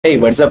Hey,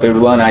 what's up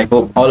everyone? I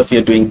hope all of you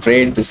are doing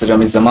great. This is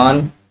Ramiz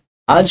Zaman.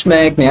 आज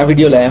मैं एक नया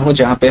video लाया हूं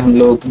जहां पे हम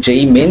लोग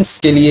जेई मेंस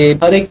के लिए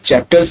हर एक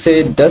चैप्टर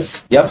से 10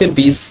 या फिर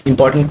 20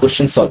 इंपॉर्टेंट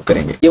क्वेश्चन सॉल्व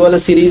करेंगे। ये वाला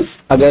सीरीज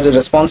अगर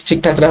रिस्पांस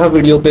ठीक ठाक रहा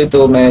वीडियो पे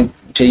तो मैं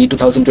जेई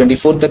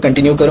 2024 तक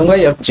कंटिन्यू करूंगा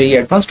या जेई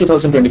एडवांस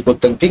 2024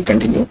 तक भी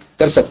कंटिन्यू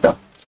कर सकता।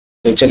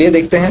 तो चलिए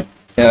देखते हैं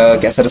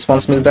कैसा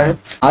रिस्पॉन्स मिलता है।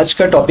 आज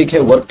का टॉपिक है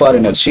वर्क पावर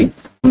एनर्जी।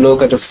 हम लोगों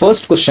का जो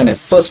फर्स्ट क्वेश्चन है,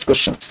 फर्स्ट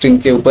क्वेश्चन स्क्रीन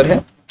के ऊपर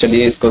है।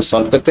 चलिए इसको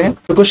सॉल्व करते हैं।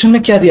 तो क्वेश्चन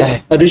में क्या दिया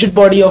है? A rigid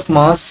body of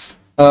mass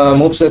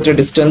moves at a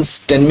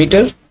distance 10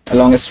 metre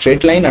along a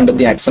straight line under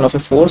the action of a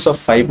force of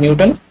 5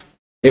 Newton.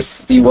 If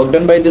the work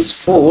done by this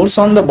force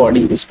on the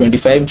body is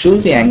 25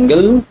 joule, the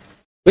angle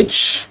which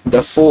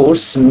the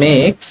force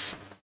makes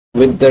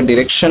with the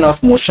direction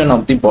of motion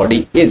of the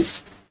body is.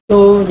 तो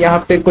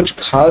यहाँ पे कुछ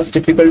खास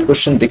difficult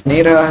question दिख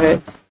नहीं रहा है।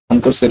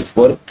 हमको सिर्फ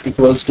work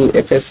equals to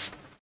F S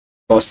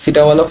cos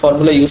theta वाला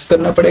फॉर्मूला यूज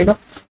करना पड़ेगा।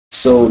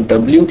 सो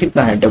W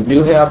कितना है?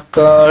 W है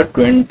आपका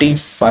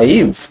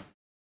 25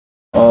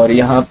 और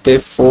यहाँ पे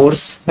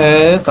फोर्स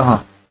है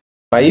कहाँ?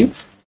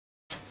 5।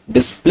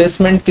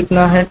 डिस्प्लेसमेंट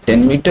कितना है?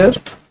 10 मीटर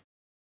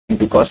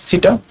इंटू कॉस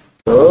थीटा।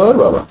 और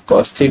बाबा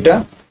कॉस थीटा,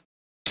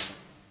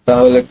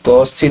 ताहले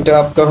कॉस थीटा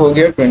आपका हो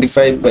गया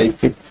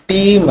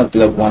 25/50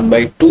 मतलब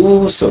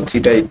 1/2। So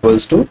theta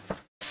equals to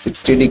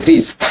 60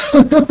 degrees.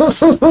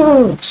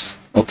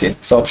 Okay,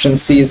 so option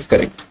C is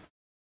correct.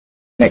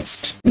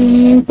 Next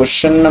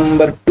question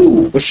number 2।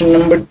 Question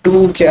number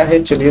 2 क्या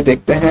है? चलिए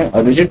देखते हैं।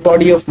 A rigid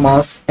body of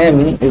mass m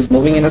is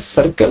moving in a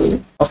circle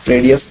of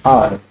radius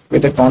r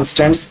with a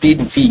constant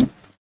speed v.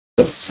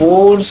 The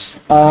force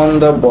on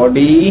the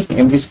body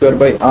mv square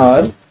by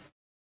r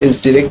is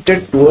directed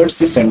towards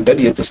the center.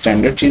 ये तो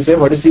standard चीज है।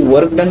 What is the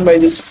work done by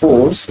this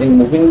force in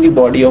moving the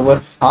body over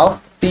half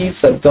the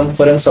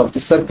circumference of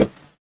the circle?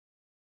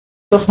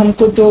 तो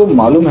हमको तो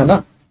मालूम है ना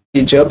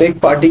कि जब एक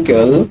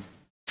पार्टिकल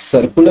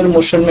सर्कुलर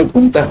मोशन में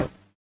घूमता है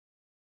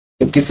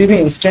तो किसी भी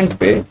इंस्टेंट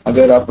पे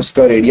अगर आप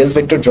उसका रेडियस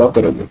वेक्टर ड्रॉ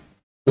करोगे,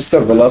 उसका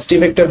वेलोसिटी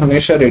वेक्टर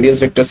हमेशा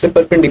रेडियस वेक्टर से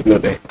परपेंडिकुलर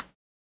रहेगा।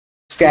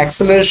 इसका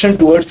एक्सेलरेशन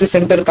टुवर्ड्स द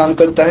सेंटर काम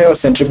करता है और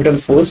सेंट्रीपिटल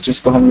फोर्स,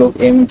 जिसको हम लोग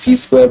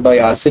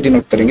mv²/r से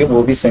डिनोट करेंगे,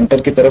 वो भी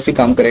सेंटर की तरफ ही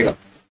काम करेगा।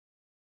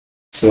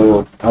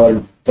 सो और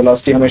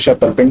वेलोसिटी हमेशा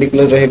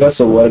परपेंडिकुलर रहेगा।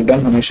 सो वर्क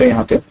डन हमेशा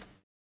यहाँ पे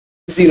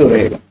 0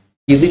 रहेगा।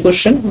 इजी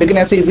क्वेश्चन, लेकिन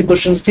ऐसे इजी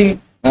क्वेश्चंस भी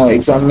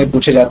एग्जाम में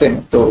पूछे जाते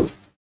हैं, तो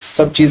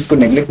सब चीज को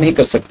नेग्लेक्ट नहीं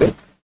कर सकते।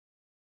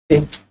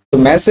 तो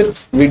मैं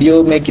सिर्फ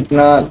वीडियो में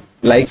कितना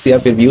लाइक्स या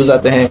फिर व्यूज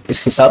आते हैं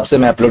इस हिसाब से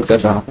मैं अपलोड कर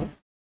रहा हूँ।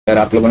 अगर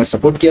आप लोगों ने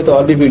सपोर्ट किया तो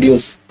और भी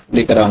वीडियोस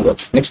लेकर आऊंगा।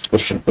 Next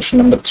question, question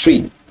number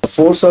 3। The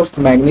force of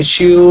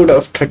magnitude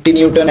of 30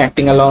 Newton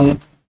acting along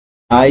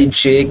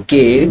IJK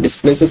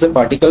displaces a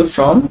particle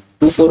from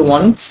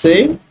 241 से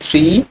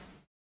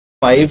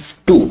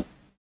 352।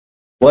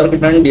 Work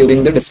done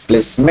during the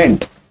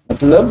displacement.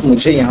 मतलब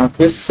मुझे यहाँ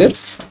पे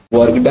सिर्फ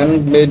वर्क डन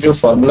में जो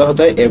फॉर्मूला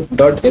होता है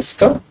F.S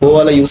का, वो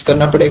वाला यूज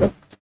करना पड़ेगा।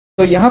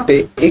 तो यहाँ पे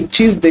एक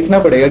चीज देखना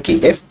पड़ेगा कि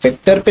F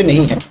वेक्टर पे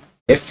नहीं है।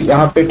 F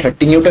यहाँ पे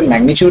 30 न्यूटन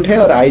मैग्नीट्यूड है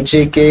और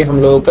IJK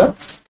हम लोगों का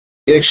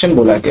डायरेक्शन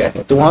बोला गया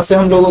है। तो वहां से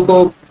हम लोगों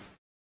को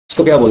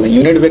उसको क्या बोलते हैं,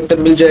 यूनिट वेक्टर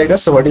मिल जाएगा।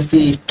 So what is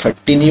the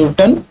 30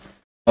 Newton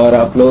और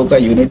आप लोगों का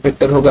यूनिट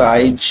वेक्टर होगा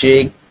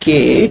IJK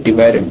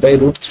divided by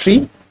 √3।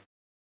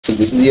 So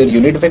this is your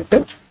unit vector.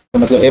 तो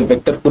मतलब F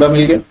वेक्टर पूरा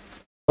मिल गया।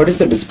 What is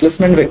the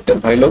displacement vector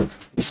भाई लोग?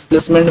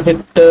 displacement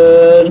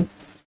vector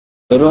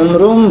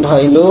रोम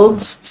भाई लोग,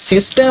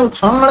 सिस्टम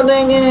फाड़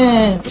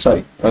देंगे।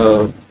 Sorry,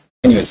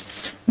 anyways,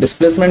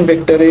 displacement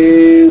vector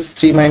is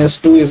 3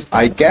 - 2 is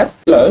I cap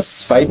plus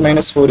 5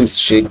 - 4 is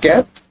J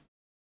cap,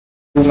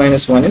 2 -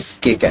 1 is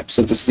K cap. So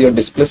this is your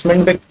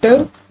displacement vector.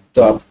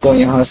 तो आपको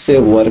यहाँ से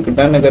वर्क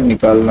डन अगर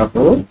निकालना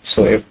हो so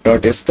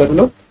F.S कर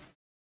लो।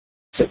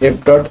 so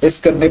F.S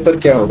करने पर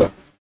क्या होगा?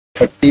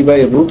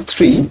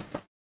 30/√3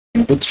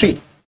 into 3,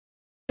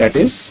 that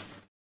is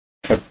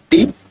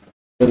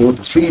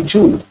 30√3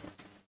 जूल।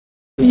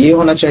 तो ये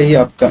होना चाहिए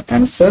आपका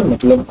आंसर,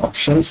 मतलब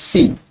ऑप्शन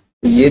सी।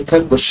 तो ये था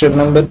क्वेश्चन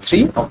नंबर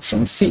 3,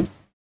 ऑप्शन सी।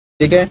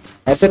 ठीक है,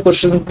 ऐसे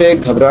क्वेश्चन पे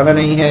घबराना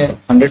नहीं है।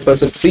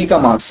 100% फ्री का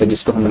मार्क्स है,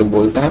 जिसको हम लोग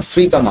बोलते हैं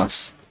फ्री का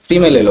मार्क्स, फ्री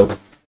में ले लो।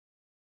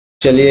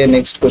 चलिए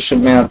नेक्स्ट क्वेश्चन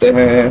में आते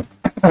हैं।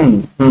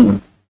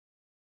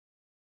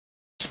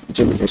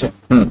 चलिए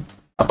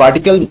A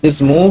particle is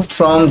moved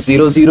from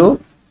 0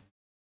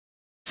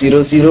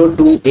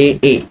 to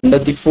AA under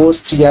the force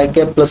 3I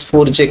cap plus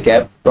 4J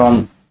cap from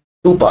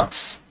 2 paths.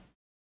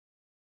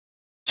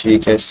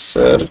 ठीक है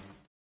सर,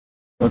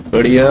 बहुत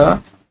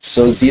बढ़िया।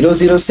 सो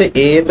 0 से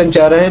AA तक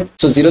जा रहा है।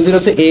 सो 0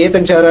 से AA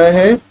तक जा रहा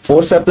है।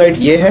 फोर्स अप्लाइड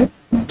ये है,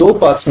 2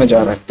 पाथ्स में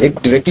जा रहा है। एक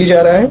डायरेक्टली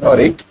जा रहा है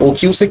और एक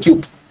OQ से Q।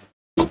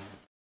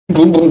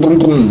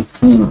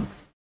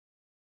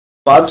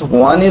 Path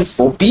 1 is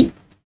OP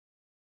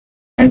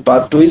and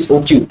path 2 is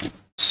OQ।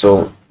 सो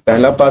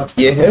पहला पाथ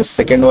ये है,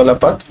 सेकेंड वाला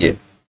पाथ ये।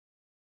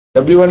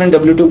 W1 and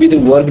W2 be the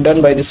work done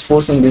by this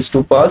force in these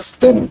two paths,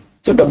 then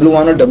so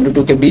W1 और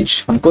W2 के बीच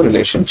हमको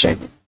रिलेशन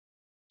चाहिए।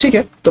 ठीक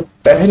है, तो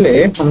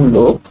पहले हम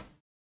लोग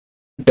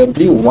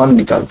W1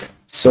 निकालते हैं।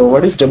 So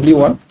what is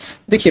W1?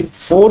 देखिए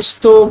फोर्स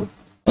तो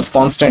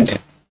कांस्टेंट है।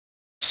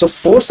 सो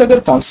फोर्स अगर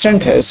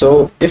कांस्टेंट है,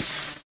 so if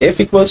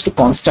F equals to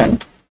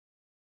constant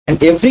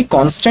and every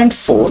constant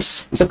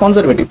force is a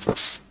conservative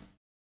force.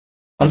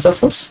 कौन सा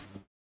फोर्स?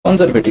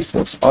 Conservative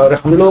force. और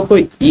हम लोगों को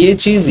ये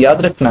चीज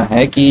याद रखना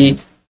है कि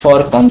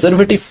for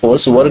conservative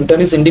force work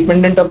done is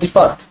independent of the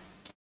path.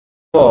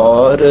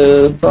 For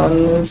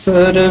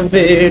conservative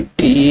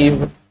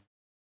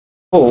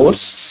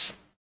force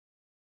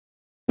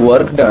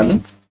work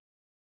done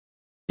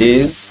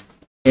is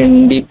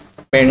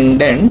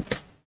independent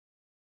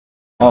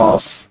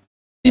of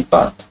the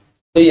path.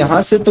 तो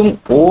यहां से तुम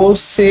O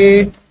से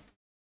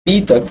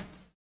P तक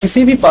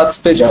किसी भी पाथ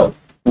पे जाओ,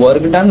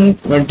 वर्क डन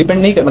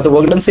डिपेंड नहीं करना, तो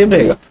वर्क डन सेम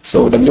रहेगा।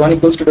 सो W1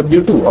 equals to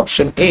W2,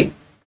 option A.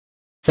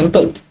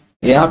 Simple.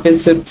 यहाँ पे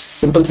सिर्फ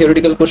सिंपल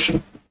थियोरेटिकल क्वेश्चन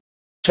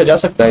पूछा जा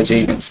सकता है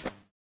जेईई मेंस में।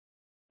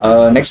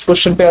 नेक्स्ट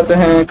क्वेश्चन पे आते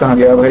हैं। कहाँ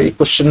गया भाई?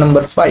 Question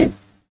number 5।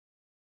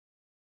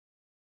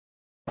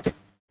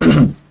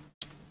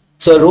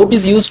 So a rope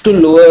is used to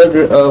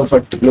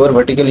lower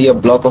vertically a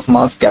block of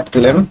mass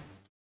capital M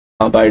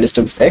by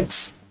distance x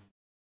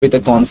with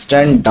a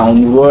constant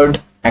downward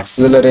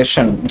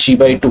acceleration g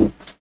by 2.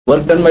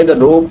 Work done by the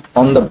rope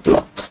on the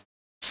block.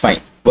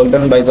 Fine. Work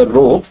done by the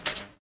rope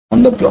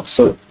on the block.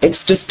 So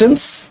x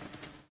distance.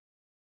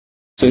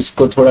 So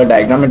इसको थोड़ा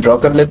diagram में draw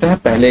कर लेते हैं।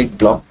 पहले एक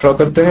block draw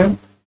करते हैं।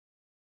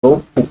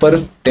 रोप ऊपर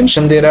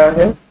टेंशन दे रहा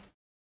है,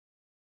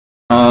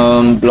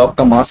 ब्लॉक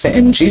का मास है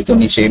mg, तो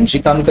नीचे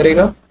mg काम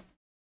करेगा।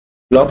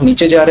 ब्लॉक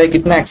नीचे जा रहा है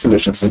कितना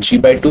एक्सेलरेशन से? g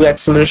by 2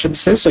 एक्सेलरेशन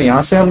से। सो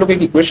यहाँ से हम लोग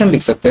एक इक्वेशन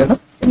लिख सकते हैं ना,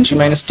 mg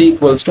minus T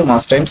equals to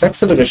mass times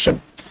acceleration.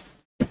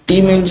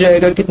 t मिल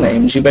जाएगा कितना?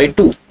 mg by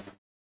 2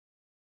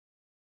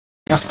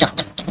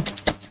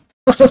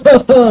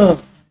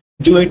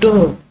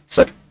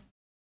 sorry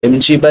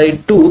mg by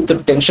 2। तो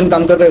टेंशन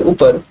काम कर रहा है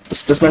ऊपर,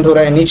 डिस्प्लेसमेंट हो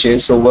रहा है नीचे,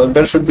 so work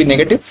done should be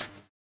negative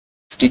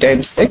t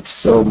times x,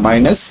 so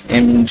minus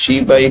mg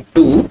by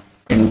 2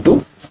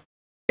 into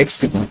x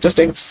कितना? Just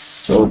x,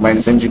 so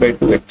minus mg by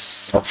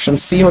 2x। Option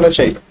C होना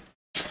चाहिए।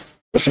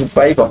 Question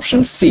 5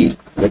 option C.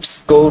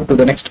 Let's go to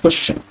the next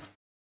question.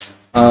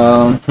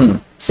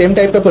 Same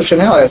type का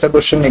question है और ऐसा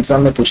question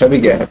exam में पूछा भी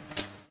गया है।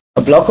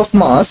 A block of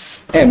mass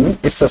m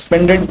is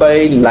suspended by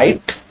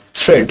light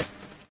thread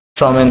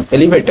from an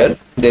elevator.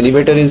 The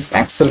elevator is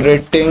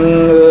accelerating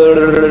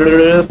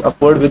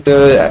upward with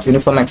a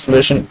uniform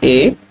acceleration a.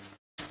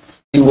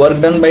 The work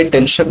done by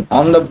tension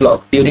on the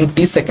block during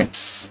t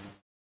seconds.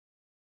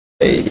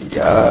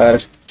 यार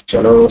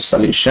चलो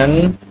solution.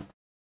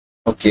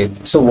 Okay,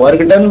 so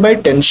work done by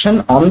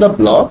tension on the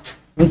block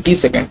in t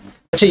second.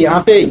 अच्छा,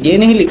 यहाँ पे ये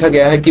नहीं लिखा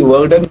गया है कि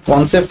वर्क डन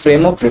कौन से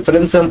फ्रेम ऑफ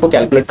रेफरेंस से हमको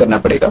कैलकुलेट करना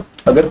पड़ेगा।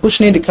 अगर कुछ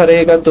नहीं लिखा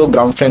रहेगा तो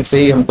ग्राउंड फ्रेम से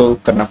ही हमको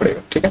करना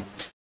पड़ेगा, ठीक है।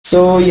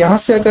 सो यहाँ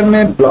से अगर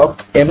मैं ब्लॉक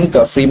एम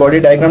का फ्री बॉडी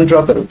डायग्राम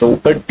ड्रॉ करूँ तो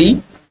ऊपर टी,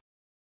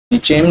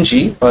 नीचे एम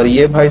जी, और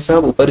ये भाई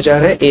साहब ऊपर जा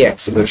रहा है ए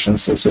एक्सेलरेशन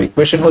से। सो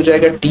इक्वेशन हो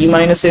जाएगा T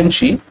minus M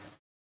G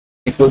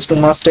equals to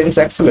mass times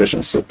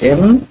acceleration. So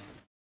M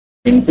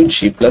into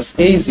ji plus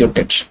A is your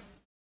tension.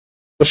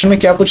 Question में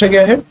क्या पूछा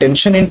गया है?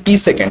 Tension in T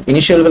second,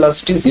 initial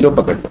velocity 0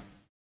 पकड़ लो।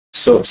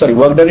 So sorry,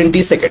 work done in t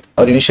second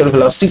और initial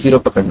velocity 0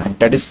 पकड़ना है,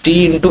 that is t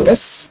into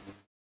s।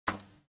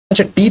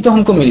 अच्छा, t तो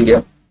हमको मिल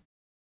गया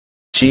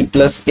g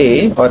plus a,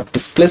 और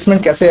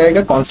डिस्प्लेसमेंट कैसे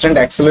आएगा? कांस्टेंट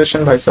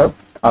एक्सेलरेशन भाई साहब,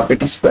 half A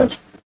T square.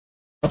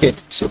 Okay,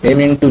 so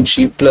m into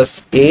g plus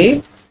a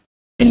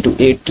into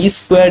a t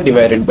square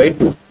divided by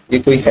 2। ये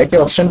कोई है क्या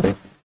ऑप्शन पे?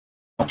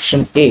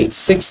 ऑप्शन ए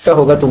 6 का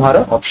होगा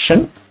तुम्हारा,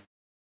 ऑप्शन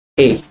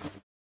ए।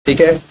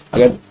 ठीक है,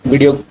 अगर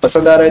वीडियो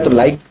पसंद आ रहा है तो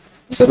लाइक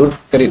जरूर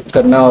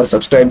करना और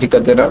सब्सक्राइब भी कर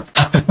देना।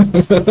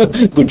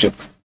 Good job.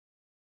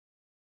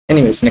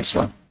 Anyways, next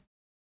one.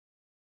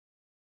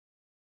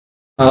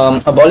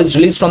 A ball is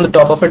released from the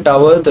top of a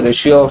tower. The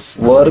ratio of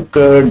work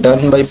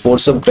done by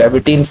force of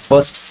gravity in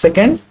first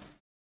second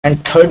and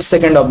third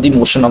second of the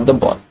motion of the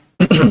ball.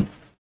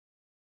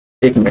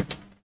 एक minute.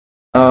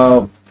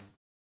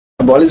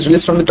 A ball is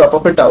released from the top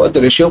of a tower.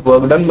 The ratio of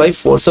work done by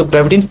force of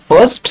gravity in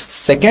first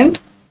second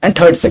and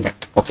third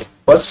second. Okay,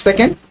 first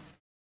second,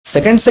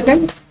 second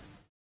second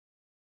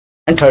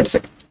and third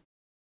second.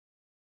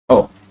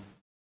 Oh,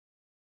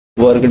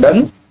 work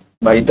done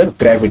by the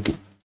gravity.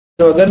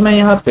 तो अगर मैं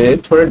यहाँ पे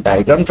थोड़ा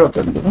diagram draw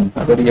कर लूँ,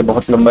 अगर ये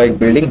बहुत लंबा एक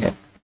बिल्डिंग है,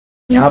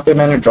 यहाँ पे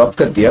मैंने ड्रॉप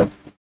कर दिया,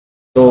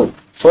 तो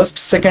फर्स्ट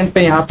सेकंड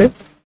पे यहाँ पे,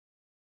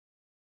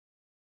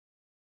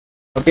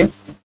 ओके,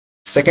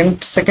 सेकंड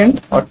सेकंड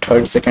और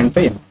थर्ड सेकंड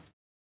पे यहाँ।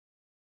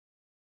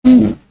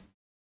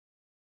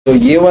 तो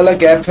ये वाला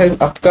गैप है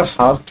आपका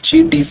हाफ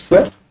जी टी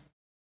स्क्वायर,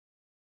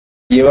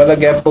 ये वाला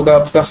गैप होगा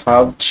आपका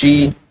half G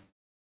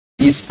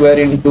T square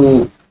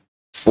into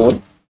 4,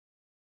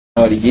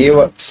 और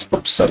ये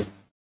सॉरी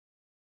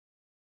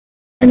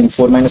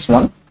 4 माइनस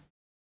 1।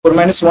 4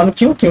 माइनस 1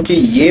 क्यों? क्योंकि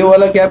ये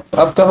वाला गैप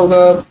आपका होगा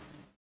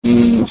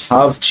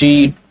हाफ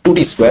जी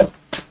 2t स्क्वायर,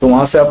 तो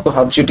वहां से आपको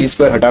हाफ जी टी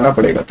स्क्वायर हटाना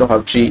पड़ेगा, तो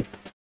हाफ जी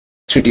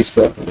 3t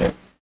स्क्वायर हो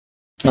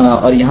जाएगा।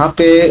 और यहाँ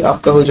पे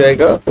आपका हो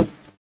जाएगा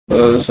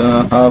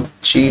half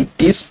G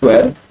T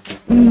square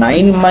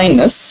 9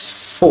 minus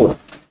 4,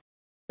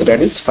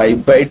 that is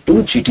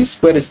 5/2 GT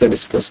square is the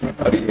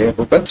displacement, और ये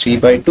होगा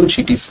 3/2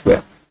 GT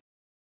स्क्वायर।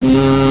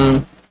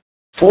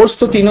 फोर्स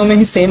तो तीनों में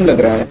ही सेम लग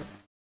रहा है,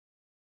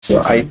 सो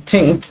I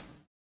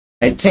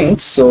think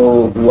so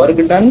work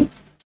done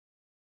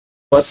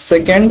first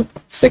second,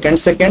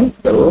 second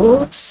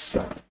तो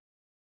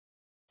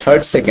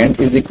third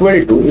second is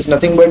equal two is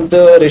nothing but the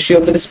ratio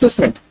of the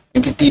displacement,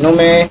 क्योंकि तीनों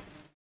में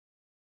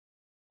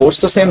फोर्स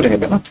तो सेम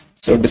रहेगा ना।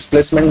 So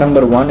displacement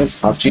number 1 is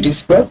half GT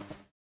square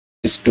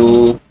is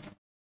to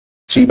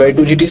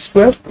 3/2 GT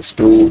square is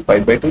to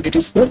 5/2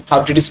 GT square.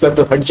 Half GT square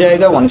तो हट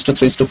जाएगा,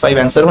 1:3:5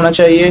 answer होना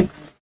चाहिए,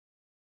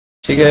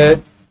 ठीक है।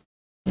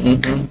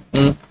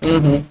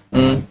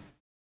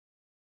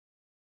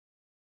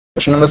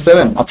 Question number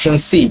 7 option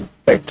C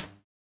right.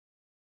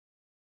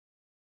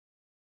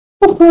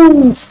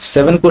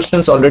 7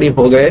 questions already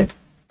हो गए।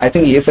 आई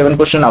थिंक ये 7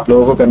 क्वेश्चन आप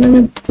लोगों को करने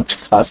में कुछ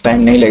खास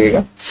टाइम नहीं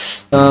लगेगा।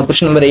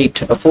 Question number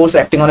 8, a force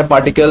acting on a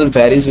particle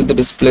varies with the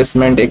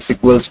displacement x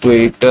equals to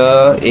 8, a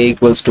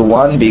equals to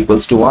 1, b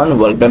equals to 1,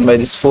 work done by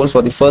this force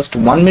for the first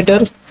 1 meter।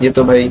 ये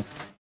तो भाई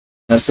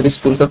nursery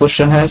school का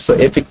question है। सो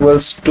f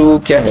equals to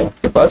क्या है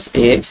आपके पास,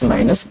 ax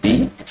minus B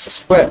x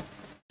square.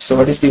 So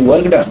what is the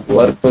work done,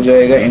 work हो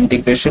जाएगा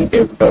integration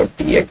f dot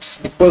dx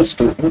equals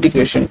to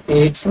integration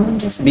ax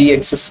minus B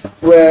x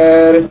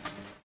square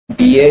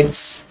dx।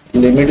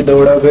 Limit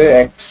दौड़ा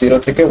हुए x 0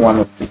 থেকে 1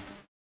 होती,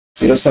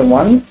 0 से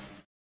 1,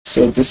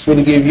 so this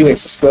will give you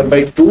x square by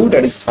 2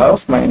 that is half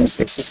minus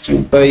x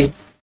cube by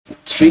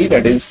 3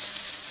 that is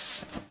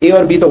a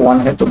और b तो 1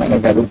 है तो मैंने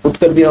वैल्यू पुट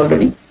कर दिया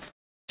already.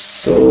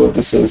 so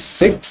this is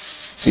 6,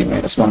 3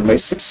 minus 1 by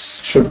 6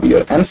 should be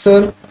your answer,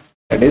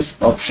 that is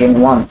option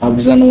 1,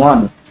 option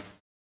 1,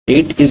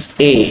 8 is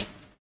a।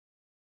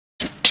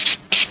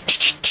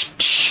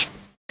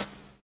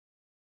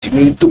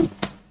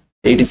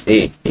 8 is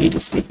A, 8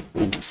 is A,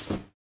 8 is A.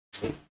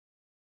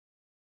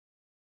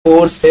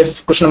 Force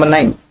F, question number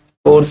 9.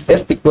 Force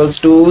F equals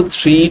to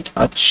 3,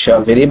 अच्छा,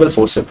 variable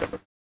force F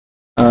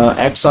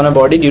acts on a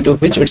body due to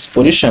which its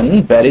position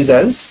varies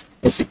as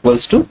S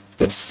equals to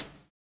this.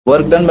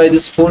 Work done by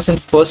this force in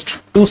first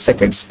 2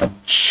 seconds.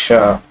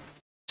 अच्छा,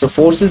 so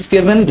force is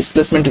given,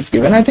 displacement is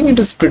given. I think it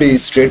is pretty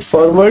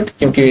straightforward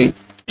क्योंकि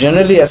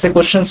generally ऐसे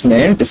questions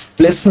में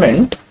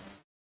displacement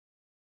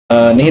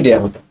नहीं दिया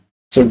होता।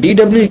 So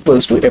dw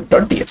equals to f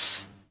dot ds.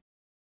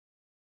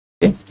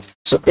 Okay.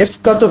 So f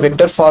का तो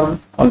vector form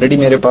already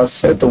मेरे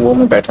पास है तो वो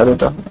मैं बैठा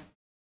देता हूँ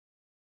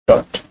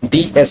डॉट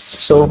ds।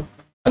 So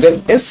अगर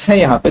s है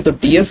यहाँ पे तो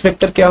ds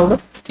वेक्टर क्या होगा,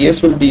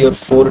 ds will be your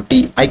 4t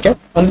I cap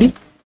only।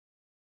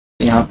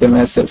 यहाँ पे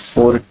मैं सिर्फ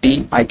 4t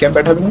I cap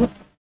बैठा दूंगा।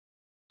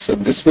 So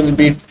this will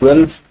be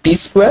 12t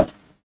square,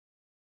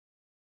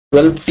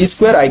 12t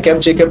square I cap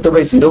j cap तो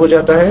भाई 0 हो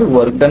जाता है।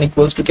 वर्क डन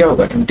इक्वल्स टू क्या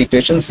होगा,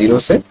 इंटीग्रेशन 0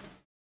 से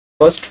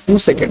फर्स्ट 2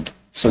 सेकेंड,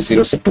 so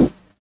 0 से 2,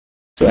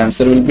 so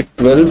answer will be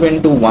 12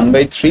 into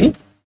 1/3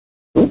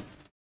 to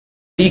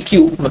t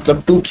cube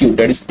मतलब 2 cube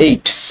that is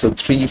 8, so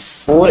 3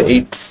 4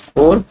 8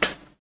 4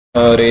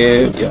 अरे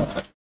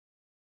यार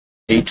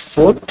 8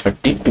 4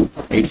 32,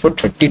 8 4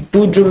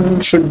 32 जो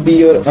should be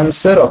your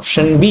answer,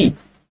 option B।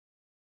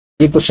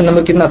 ये क्वेश्चन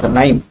नंबर कितना था,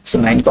 9, so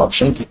 9 का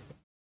ऑप्शन की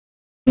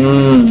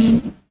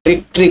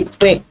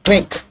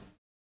ट्रिक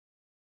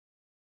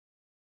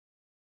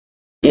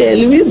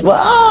एलविस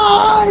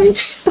भाई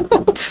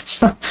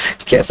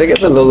कैसे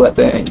कैसे लोग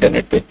आते हैं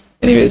इंटरनेट पे।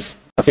 Anyways,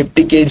 a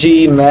 50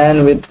 kg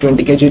man with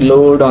 20 kg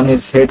load on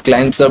his head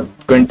climbs up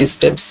 20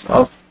 steps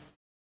of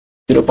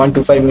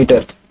 0.25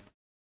 meter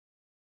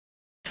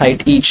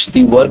height each.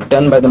 The work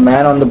done by the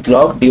man on the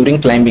block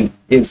during climbing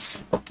is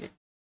okay।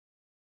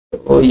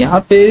 तो यहाँ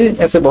पे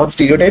ऐसे बहुत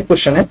stereotype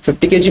question है।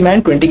 50 kg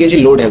man, 20 kg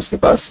load है उसके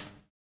पास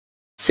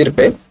सिर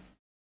पे,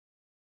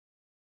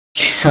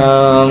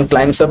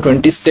 climbs up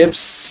 20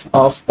 steps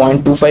of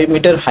 0.25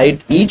 meter height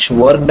each,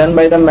 work done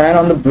by the man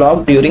on the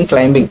block during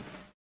climbing।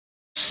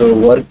 so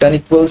work done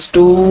equals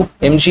to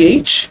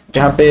mgh,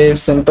 जहाँ पे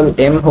simple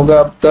m होगा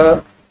आपका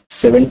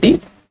 70,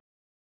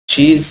 g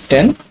is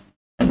 10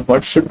 and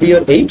what should be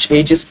your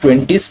h is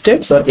 20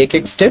 steps और एक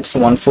steps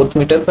 1/4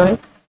 metre का है।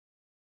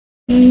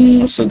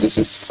 so this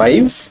is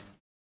 5,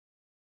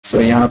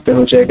 so यहाँ पे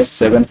हो जाएगा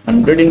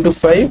 700 into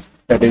 5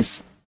 that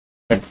is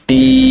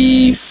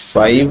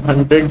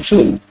 3500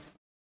 joule.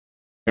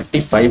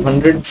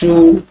 3500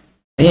 joule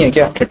नहीं है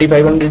क्या,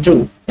 3500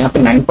 जूल यहाँ पे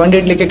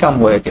 9.8 लेके काम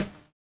हुआ है क्या।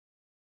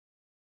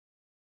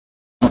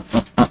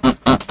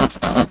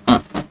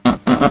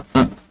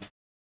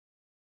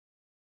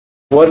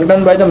 Work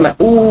done by the man,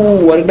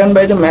 work done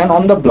by the man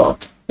on the block,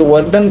 तो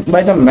work done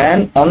by the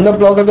man on the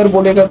block अगर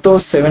बोलेगा तो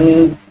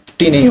 70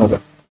 नहीं होगा,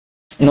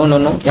 नो नो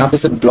नो, यहाँ पे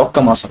सिर्फ ब्लॉक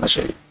का मास होना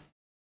चाहिए।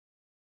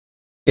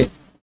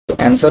 तो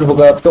आंसर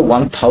होगा आपका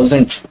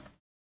 1000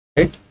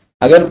 राइट।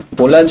 अगर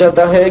बोला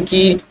जाता है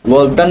कि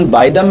work done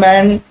by the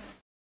man,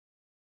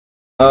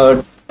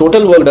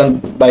 total work done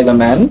by the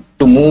man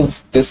to move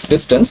this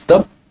distance,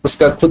 तब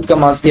उसका खुद का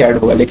मास भी ऐड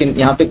होगा, लेकिन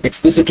यहाँ पे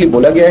एक्सप्लिसिटली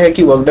बोला गया है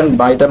कि work done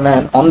by the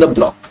man on the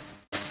block.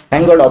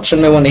 Thank God option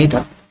में वो नहीं था,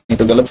 नहीं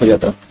तो गलत हो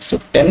जाता। सो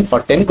 10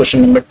 for 10, question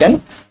number 10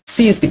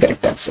 C is the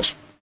correct answer.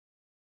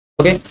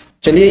 Okay,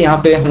 चलिए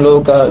यहाँ पे हम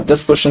लोगों का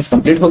 10 क्वेश्चंस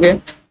कंप्लीट हो गए।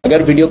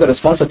 अगर वीडियो का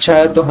रिस्पांस अच्छा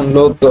है तो हम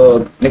लोग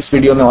नेक्स्ट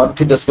वीडियो में और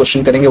भी 10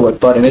 क्वेश्चन करेंगे वर्क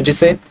पावर एनर्जी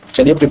से।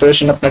 चलिए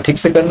प्रिपरेशन अपना ठीक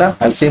से करना।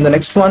 I will see in the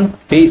next one.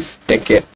 Piece, take care.